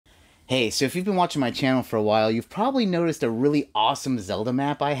Hey, so if you've been watching my channel for a while, you've probably noticed a really awesome Zelda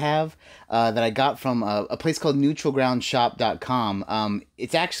map I have that I got from a place called neutralgroundshop.com.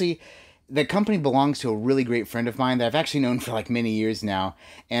 It's actually, the company belongs to a really great friend of mine that I've actually known for like many years now.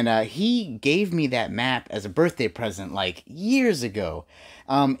 And he gave me that map as a birthday present like years ago.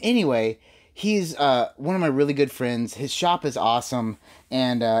 Anyway, he's one of my really good friends. His shop is awesome.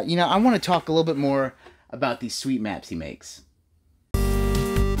 And, I want to talk a little bit more about these sweet maps he makes.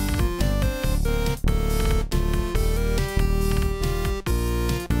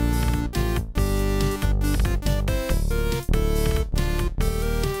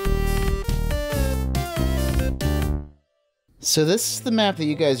 So this is the map that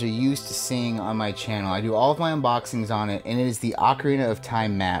you guys are used to seeing on my channel. I do all of my unboxings on it, and it is the Ocarina of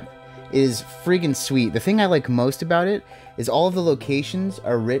Time map. It is friggin' sweet. The thing I like most about it is all of the locations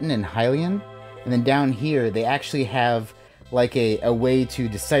are written in Hylian, and then down here they actually have like a way to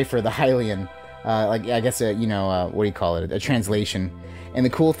decipher the Hylian, like I guess what do you call it? A translation. And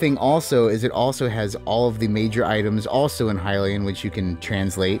the cool thing also is it also has all of the major items also in Hylian, which you can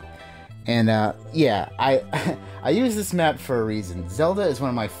translate. And yeah, I use this map for a reason. Zelda is one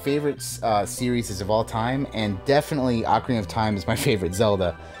of my favorite series of all time, and definitely Ocarina of Time is my favorite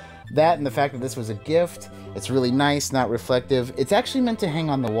Zelda. That and the fact that this was a gift, it's really nice, not reflective. It's actually meant to hang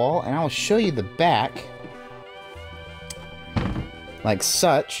on the wall, and I will show you the back. Like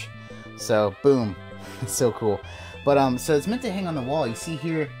such. So, boom. It's so cool. But, so it's meant to hang on the wall. You see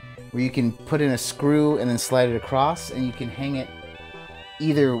here where you can put in a screw and then slide it across, and you can hang it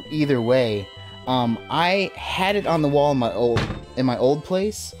either way. I had it on the wall in my old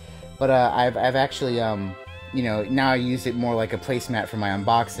place, but I've actually now I use it more like a placemat for my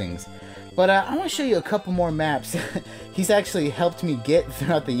unboxings. But I want to show you a couple more maps he's actually helped me get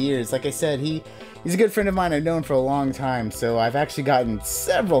throughout the years. Like I said, he's a good friend of mine I've known for a long time, so I've actually gotten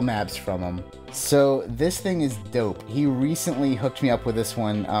several maps from him. So this thing is dope. He recently hooked me up with this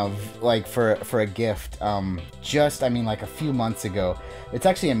one for a gift. Like a few months ago. It's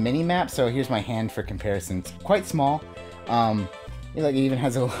actually a mini map, so here's my hand for comparison. It's quite small. It even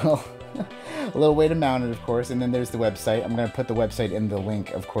has a little a little way to mount it, of course, and then there's the website. I'm gonna put the website in the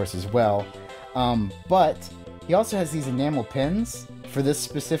link, of course, as well. But he also has these enamel pins for this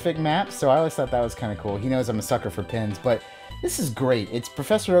specific map, so I always thought that was kind of cool. He knows I'm a sucker for pins, but this is great. It's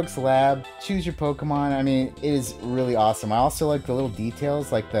Professor Oak's lab. Choose your Pokemon. I mean, it is really awesome. I also like the little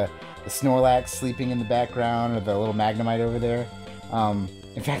details, like the Snorlax sleeping in the background, or the little Magnemite over there.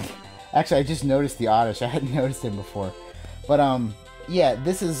 In fact, actually, I just noticed the Oddish. I hadn't noticed him before. But yeah,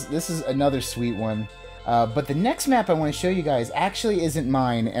 this is another sweet one. But the next map I want to show you guys actually isn't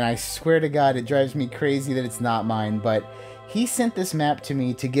mine, and I swear to God, it drives me crazy that it's not mine. But he sent this map to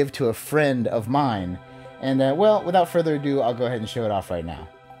me to give to a friend of mine. And, well, without further ado, I'll go ahead and show it off right now.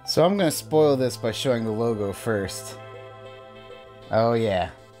 So I'm going to spoil this by showing the logo first. Oh, yeah.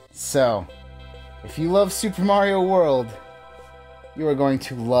 So, if you love Super Mario World, you are going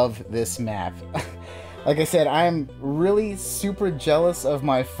to love this map. Like I said, I'm really super jealous of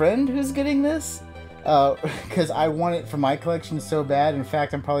my friend who's getting this. Because I want it for my collection so bad. In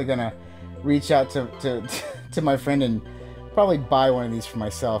fact, I'm probably going to reach out to my friend and probably buy one of these for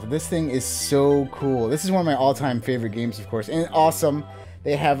myself. This thing is so cool. This is one of my all-time favorite games, of course, and awesome.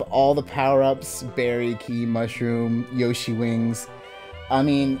 They have all the power-ups: berry, key, mushroom, Yoshi wings. I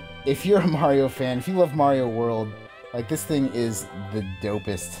mean, if you're a Mario fan, if you love Mario World, like, this thing is the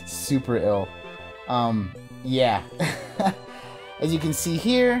dopest. Super ill. Yeah. As you can see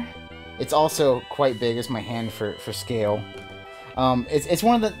here, it's also quite big. It's my hand for scale. It's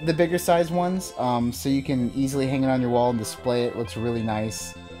one of the bigger size ones, so you can easily hang it on your wall and display it. Looks really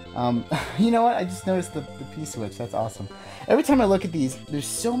nice. You know what? I just noticed the P-switch. That's awesome. Every time I look at these, there's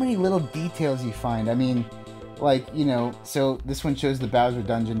so many little details you find. I mean, like, so this one shows the Bowser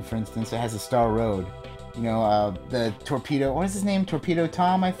Dungeon, for instance. It has a Star Road. The Torpedo, what is his name? Torpedo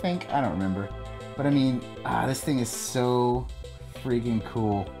Tom, I think? I don't remember. But I mean, this thing is so freaking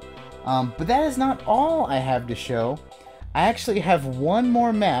cool. But that is not all I have to show. I actually have one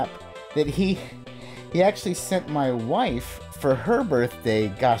more map that he actually sent my wife for her birthday,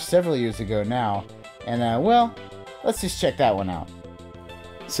 gosh, several years ago now. And, well, let's just check that one out.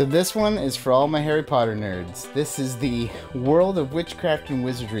 So this one is for all my Harry Potter nerds. This is the World of Witchcraft and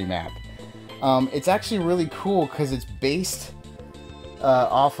Wizardry map. It's actually really cool because it's based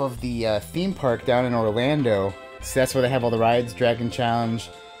off of the theme park down in Orlando. So that's where they have all the rides: Dragon Challenge,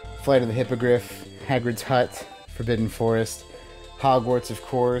 Flight of the Hippogriff, Hagrid's Hut, Forbidden Forest, Hogwarts, of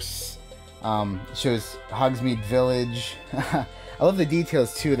course. Shows Hogsmeade Village. I love the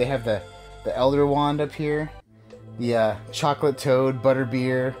details too. They have the Elder Wand up here, the chocolate toad,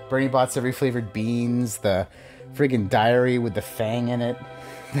 butterbeer, Bernie Bott's every flavored beans, the friggin' diary with the fang in it,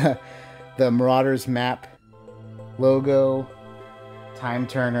 the Marauders map logo, Time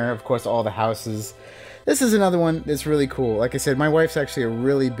Turner, of course, all the houses. This is another one that's really cool. Like I said, my wife's actually a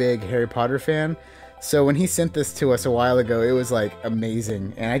really big Harry Potter fan, so when he sent this to us a while ago, it was like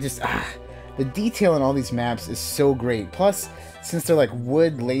amazing. And I just, the detail in all these maps is so great. Plus, since they're like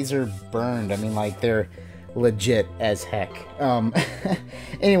wood laser burned, I mean, like, they're legit as heck.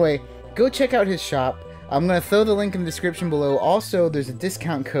 Anyway, go check out his shop. I'm gonna throw the link in the description below. Also, there's a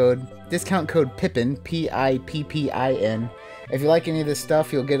discount code Pippin, Pippin. If you like any of this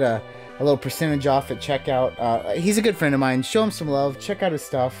stuff, you'll get a little percentage off at checkout. He's a good friend of mine. Show him some love. Check out his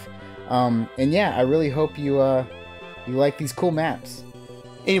stuff. And yeah, I really hope you like these cool maps.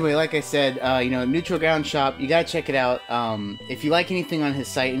 Anyway, like I said, you know, Neutral Ground Shop, you gotta check it out. If you like anything on his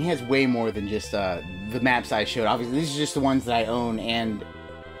site, and he has way more than just the maps I showed. Obviously, these are just the ones that I own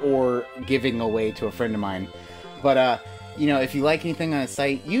or giving away to a friend of mine. But you know, if you like anything on his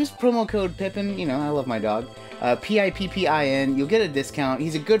site, use promo code Pippin. You know, I love my dog. Pippin. You'll get a discount.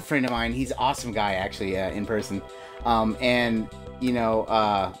 He's a good friend of mine. He's an awesome guy, actually, in person. And you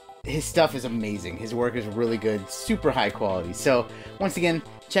know, his stuff is amazing. His work is really good, super high quality. So once again,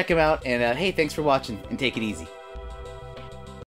 check him out, and hey, thanks for watching, and take it easy.